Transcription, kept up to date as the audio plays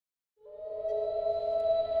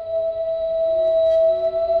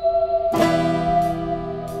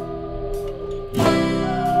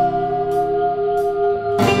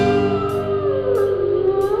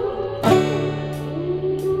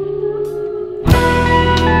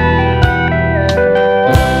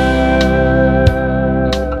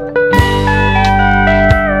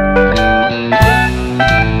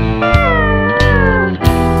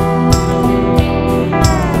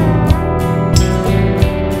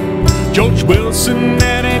George Wilson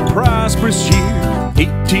had a prosperous year,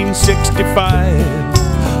 1865.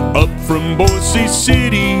 Up from Boise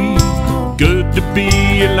City, good to be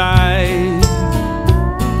alive.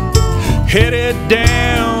 Headed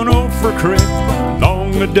down Ophir Creek,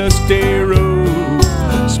 along a dusty road.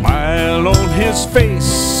 Smile on his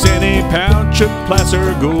face and a pouch of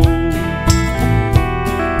placer gold.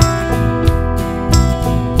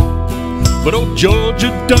 But old George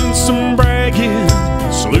had done some bragging,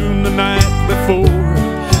 saloon the night before,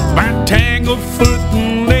 by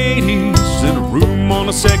tangle-footin' ladies in a room on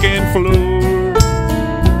the second floor.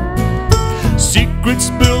 Secrets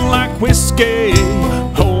spilled like whiskey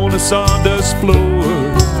on a sawdust floor.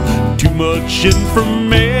 Too much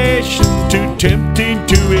information, too tempting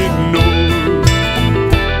to ignore.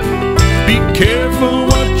 Be careful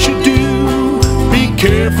what you do, be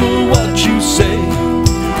careful what you say.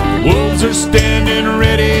 Wolves are standing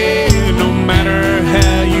ready, no matter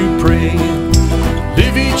how you pray.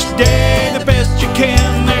 Live each day the best you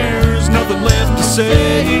can, there's nothing left to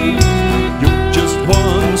say. You're just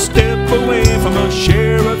one step away from a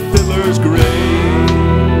sheriff Fiddler's grave.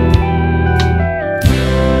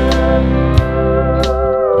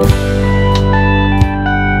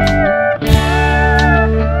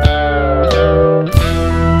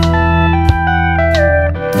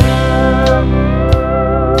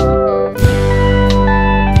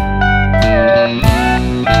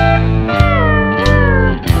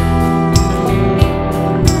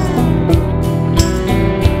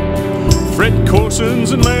 Fred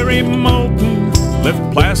Corsons and Larry Moulton left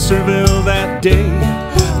Placerville that day.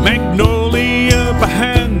 Magnolia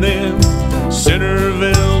behind them,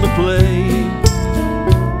 Centerville to play.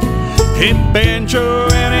 A banjo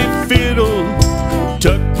and a fiddle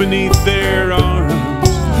tucked beneath their arms.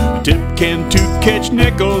 Tip can to catch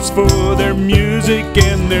nickels for their music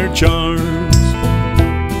and their charms.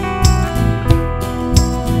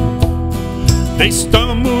 They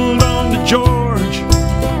stumbled onto George,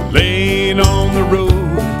 laying on the road,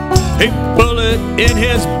 a bullet in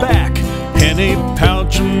his back and a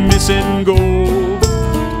pouch of missing gold.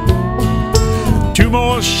 Two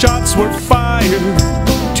more shots were fired,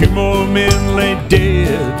 two more men lay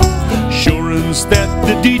dead. Assurance that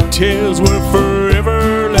the details were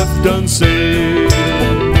forever left unsaid.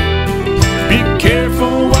 Be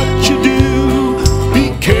careful what you do, be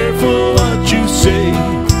careful what you say.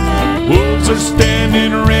 Wolves are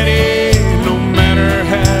standing ready, no matter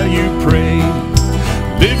how you pray.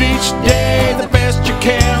 Live each day the best you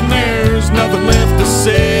can, there's nothing left to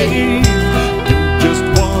say. You're just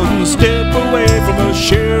one step away from a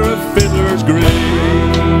sheriff Fiddler's grave.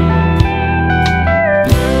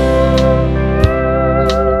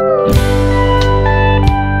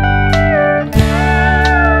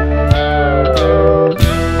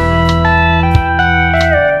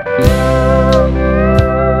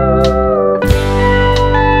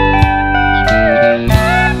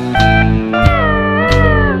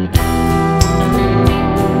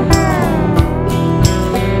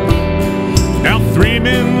 Three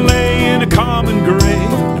men lay in a common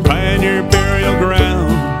grave, a pioneer burial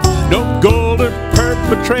ground. No gold or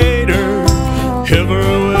perpetrator ever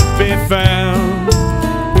would be found.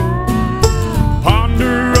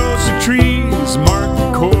 Ponderosa trees mark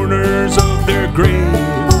the corners of their grave.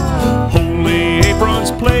 Holy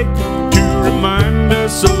aprons plate to remind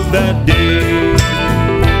us of that day.